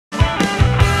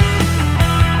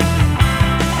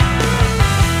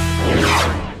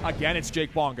Again, it's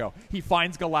Jake Bongo. He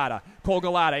finds Galata. Cole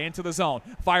Galata into the zone.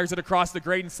 Fires it across the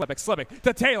grade and Slibic. Slibic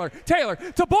to Taylor. Taylor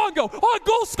to Bongo. On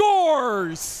goal,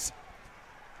 scores!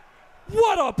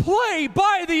 What a play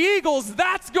by the Eagles.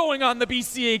 That's going on the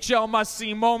BCHL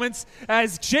must-see moments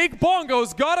as Jake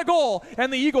Bongo's got a goal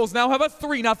and the Eagles now have a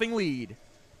 3-0 lead.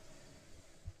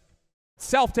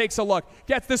 Self takes a look,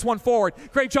 gets this one forward.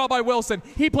 Great job by Wilson.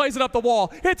 He plays it up the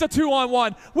wall. It's a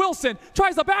 2-on-1. Wilson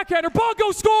tries the backhander.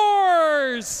 Bongo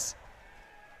scores!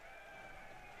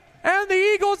 And the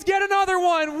Eagles get another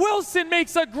one. Wilson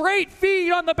makes a great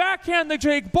feed on the backhand to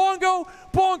Jake Bongo.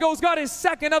 Bongo's got his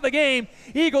second of the game.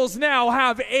 Eagles now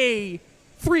have a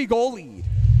 3-goal lead.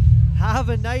 Have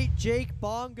a night, Jake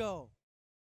Bongo.